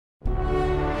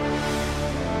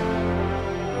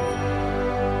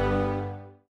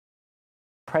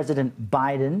President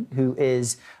Biden, who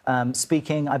is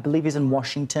speaking. I believe he's in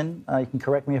Washington. You can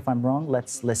correct me if I'm wrong.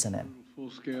 Let's listen in.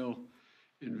 Full-scale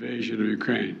invasion of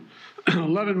Ukraine.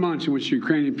 11 months in which the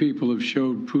Ukrainian people have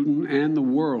showed Putin and the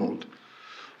world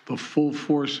the full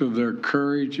force of their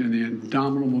courage and the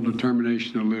indomitable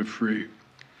determination to live free.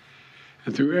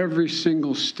 And through every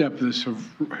single step of this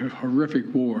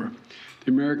horrific war,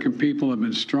 the American people have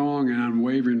been strong and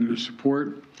unwavering in their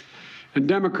support, and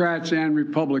Democrats and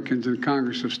Republicans in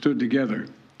Congress have stood together.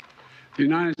 The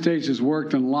United States has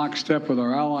worked in lockstep with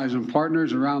our allies and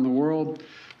partners around the world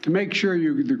to make sure the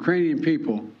Ukrainian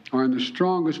people are in the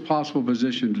strongest possible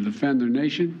position to defend their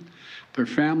nation, their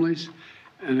families,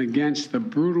 and against the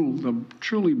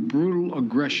truly brutal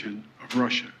aggression of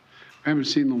Russia. I haven't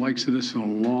seen the likes of this in a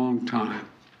long time.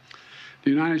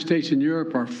 The United States and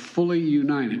Europe are fully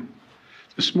united.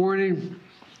 This morning,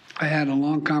 I had a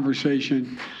long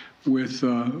conversation with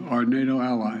our NATO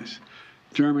allies,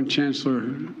 German Chancellor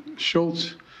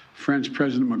Scholz, French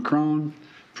President Macron,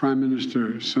 Prime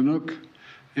Minister Sunak,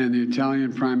 and the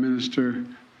Italian Prime Minister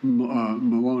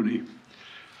Meloni,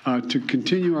 to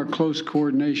continue our close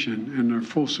coordination and our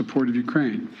full support of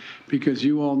Ukraine. Because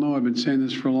you all know, I've been saying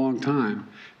this for a long time,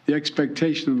 the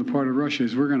expectation on the part of Russia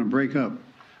is we're going to break up.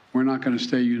 We're not going to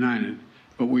stay united,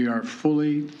 but we are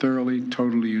fully, thoroughly,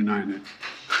 totally united.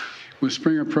 With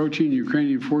spring approaching,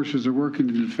 Ukrainian forces are working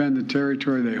to defend the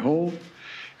territory they hold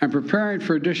and preparing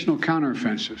for additional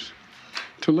counteroffensives.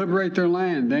 To liberate their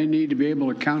land, they need to be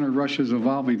able to counter Russia's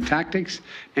evolving tactics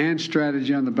and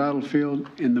strategy on the battlefield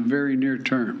in the very near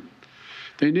term.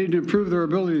 They need to improve their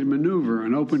ability to maneuver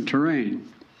in open terrain,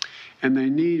 and they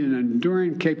need an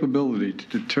enduring capability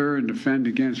to deter and defend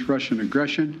against Russian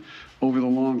aggression over the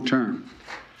long term.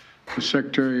 The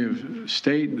Secretary of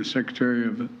State and the Secretary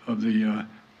of the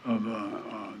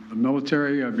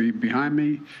military behind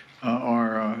me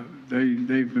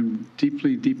they've been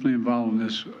deeply involved in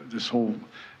this whole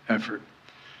effort.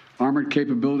 Armored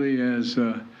capability, as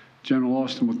General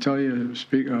Austin will tell you,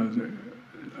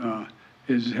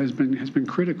 has been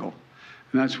critical,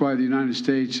 and that's why the United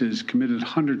States has committed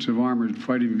hundreds of armored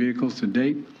fighting vehicles to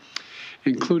date,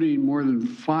 including more than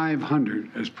 500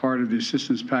 as part of the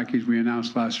assistance package we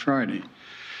announced last Friday.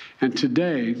 And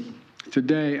today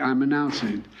I'm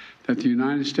announcing that the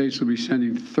United States will be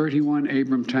sending 31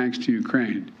 ABRAMS tanks to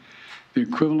Ukraine, the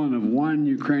equivalent of 1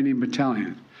 Ukrainian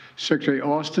battalion. Secretary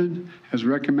Austin has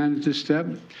recommended this step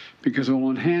because it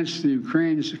will enhance the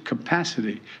Ukraine's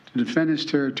capacity to defend its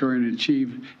territory and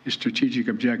achieve its strategic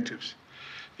objectives.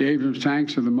 The ABRAMS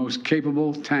tanks are the most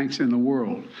capable tanks in the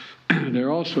world.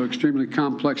 They're also extremely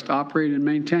complex to operate and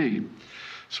maintain.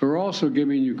 So we're also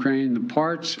giving Ukraine the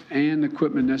parts and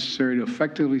equipment necessary to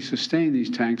effectively sustain these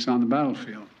tanks on the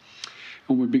battlefield.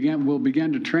 And we'll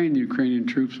begin to train the Ukrainian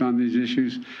troops on these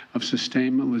issues of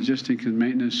sustainment, logistics, and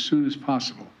maintenance as soon as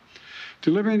possible.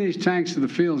 Delivering these tanks to the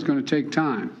field is going to take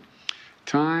time.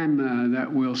 Time that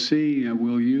we'll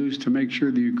use to make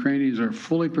sure the Ukrainians are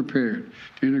fully prepared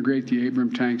to integrate the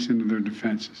ABRAMS tanks into their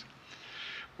defenses.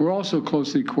 We're also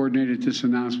closely coordinated this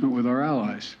announcement with our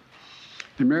allies.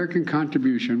 The American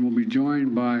contribution will be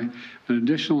joined by an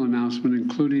additional announcement,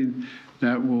 including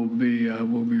that will be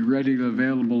ready,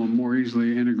 available, and more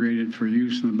easily integrated for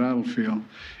use in the battlefield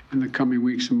in the coming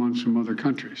weeks and months from other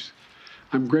countries.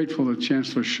 I'm grateful to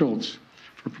Chancellor Scholz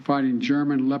for providing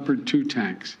German Leopard 2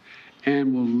 tanks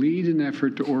and will lead an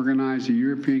effort to organize a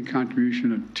European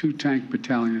contribution of 2 tank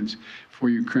battalions for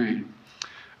Ukraine.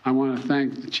 I want to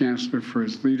thank the Chancellor for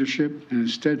his leadership and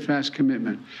his steadfast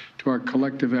commitment to our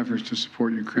collective efforts to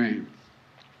support Ukraine.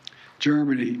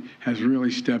 Germany has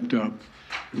really stepped up.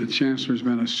 The Chancellor has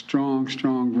been a strong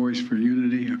voice for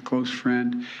unity, a close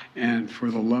friend, and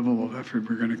for the level of effort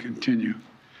we're going to continue.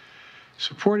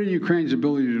 Supporting Ukraine's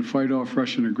ability to fight off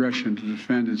Russian aggression to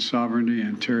defend its sovereignty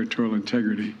and territorial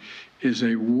integrity is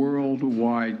a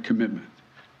worldwide commitment.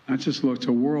 Not just it's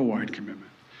a worldwide commitment.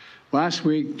 Last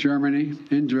week, in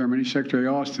Germany, Secretary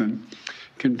Austin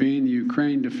convened the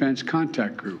Ukraine Defense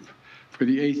Contact Group for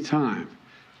the 8th time.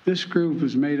 This group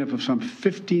is made up of some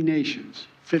 50 nations,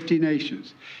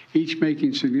 each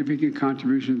making significant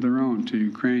contributions of their own to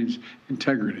Ukraine's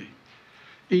integrity,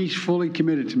 each fully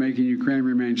committed to making Ukraine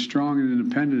remain strong and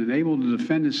independent and able to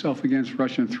defend itself against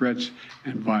Russian threats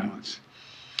and violence.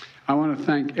 I want to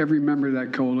thank every member of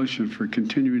that coalition for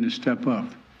continuing to step up.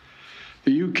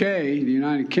 The UK, the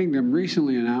United Kingdom,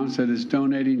 recently announced that it's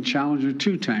donating Challenger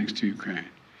 2 tanks to Ukraine.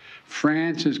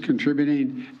 France is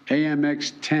contributing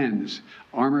AMX-10s,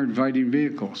 armored fighting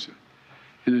vehicles.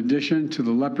 In addition to the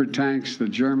Leopard tanks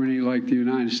that Germany, like the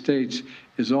United States,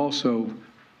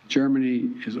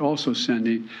 Germany is also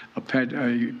sending a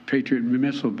Patriot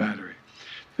missile battery.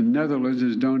 The Netherlands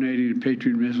is donating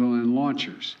Patriot missile and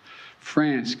launchers.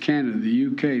 France, Canada, the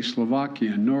UK,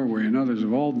 Slovakia, Norway, and others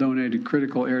have all donated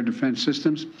critical air defense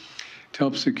systems to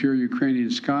help secure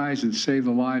Ukrainian skies and save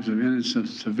the lives of innocent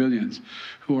civilians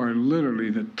who are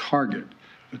literally the target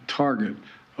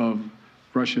of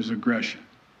Russia's aggression.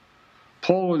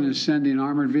 Poland is sending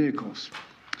armored vehicles.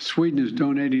 Sweden is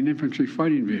donating infantry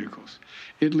fighting vehicles.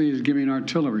 Italy is giving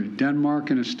artillery.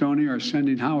 Denmark and Estonia are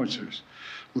sending howitzers.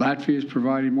 Latvia is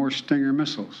providing more Stinger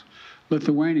missiles.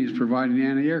 Lithuania is providing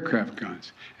anti-aircraft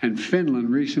guns. And Finland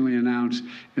recently announced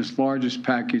its largest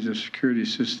package of security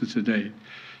assistance to date.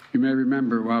 You may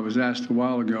remember I was asked a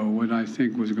while ago what I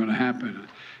think was going to happen.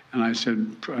 And I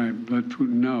said, I let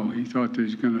Putin know. He thought that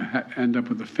he's going to end up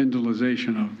with the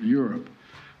Finlandization of Europe.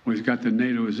 Well, he's got the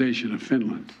NATOization of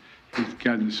Finland. He's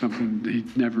gotten something he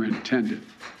never intended.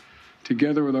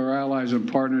 Together with our allies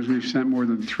and partners, we've sent more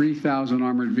than 3,000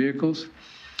 armored vehicles,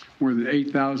 more than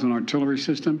 8,000 artillery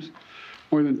systems,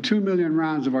 more than 2 million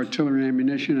rounds of artillery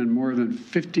ammunition, and more than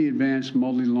 50 advanced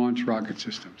multi-launch rocket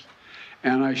systems,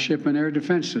 anti-ship and air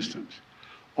defense systems,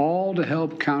 all to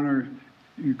help counter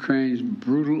Ukraine's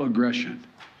brutal aggression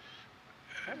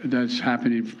that's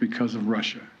happening because of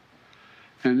Russia.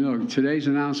 And look, today's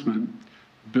announcement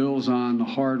builds on the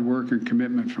hard work and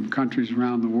commitment from countries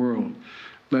around the world,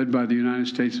 led by the United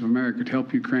States of America, to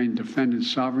help Ukraine defend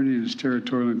its sovereignty and its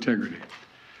territorial integrity.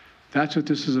 That's what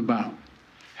this is about,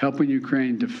 helping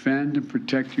Ukraine defend and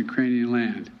protect Ukrainian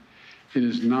land. It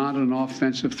is not an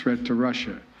offensive threat to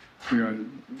Russia.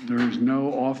 There is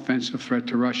no offensive threat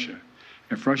to Russia.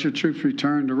 If Russian troops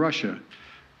return to Russia,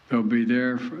 they'll be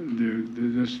there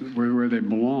where they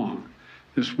belong.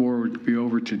 This war would be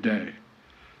over today.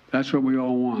 That's what we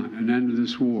all want, an end to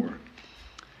this war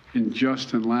in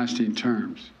just and lasting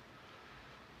terms.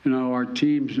 You know, our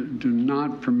teams do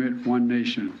not permit one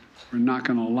nation. We're not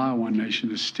going to allow one nation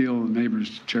to steal a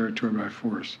neighbor's territory by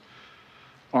force.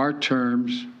 Our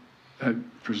terms that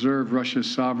preserve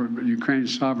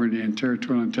Ukraine's sovereignty and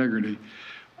territorial integrity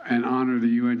and honor the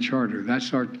UN Charter.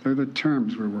 They're the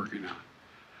terms we're working on.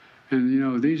 And you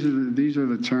know, these are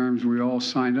the terms we all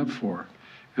signed up for,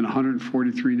 and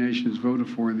 143 nations voted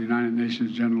for in the United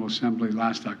Nations General Assembly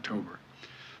last October.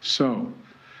 So,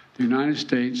 the United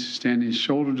States, standing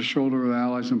shoulder to shoulder with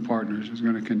allies and partners, is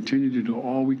going to continue to do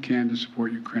all we can to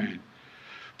support Ukraine.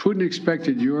 Putin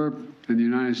expected Europe and the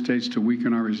United States to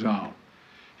weaken our resolve.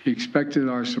 He expected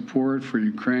our support for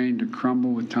Ukraine to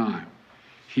crumble with time.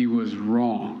 He was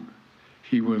wrong.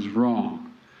 He was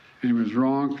wrong. And he was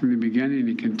wrong from the beginning, and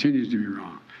he continues to be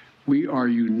wrong. We are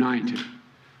united.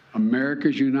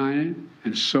 America's united,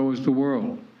 and so is the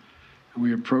world. And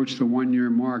we approach the one-year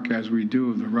mark, as we do,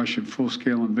 of the Russian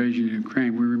full-scale invasion of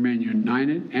Ukraine. We remain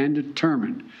united and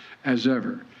determined as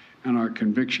ever in our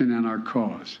conviction and our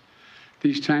cause.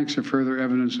 These tanks are further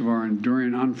evidence of our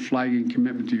enduring, unflagging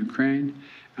commitment to Ukraine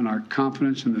and our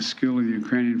confidence in the skill of the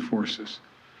Ukrainian forces.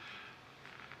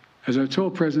 As I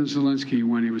told President Zelensky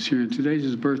when he was here, and today's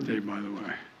his birthday, by the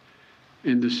way,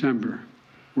 in December,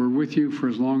 we're with you for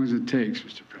as long as it takes,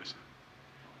 Mr. President.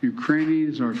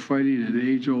 Ukrainians are fighting an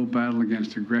age-old battle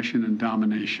against aggression and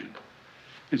domination.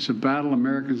 It's a battle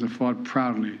Americans have fought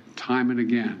proudly, time and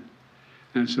again.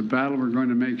 And it's a battle we're going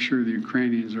to make sure the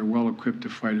Ukrainians are well equipped to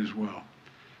fight as well.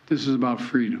 This is about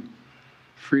freedom.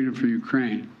 Freedom for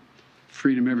Ukraine.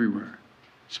 Freedom everywhere.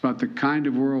 It's about the kind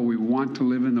of world we want to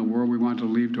live in, the world we want to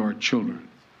leave to our children.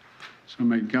 So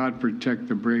may God protect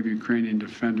the brave Ukrainian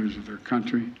defenders of their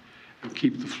country and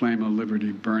keep the flame of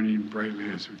liberty burning brightly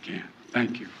as we can.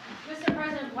 Thank you. Mr.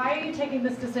 President, why are you taking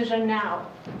this decision now?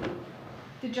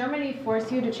 Did Germany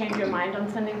force you to change your mind on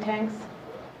sending tanks?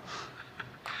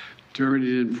 Germany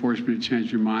didn't force me to change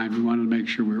your mind. We wanted to make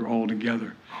sure we were all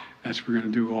together. That's what we're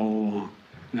going to do all along.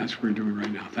 And that's what we're doing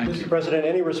right now. Thank you. Mr. President,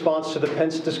 any response to the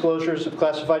Pence disclosures of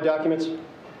classified documents?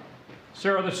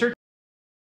 Sir, the search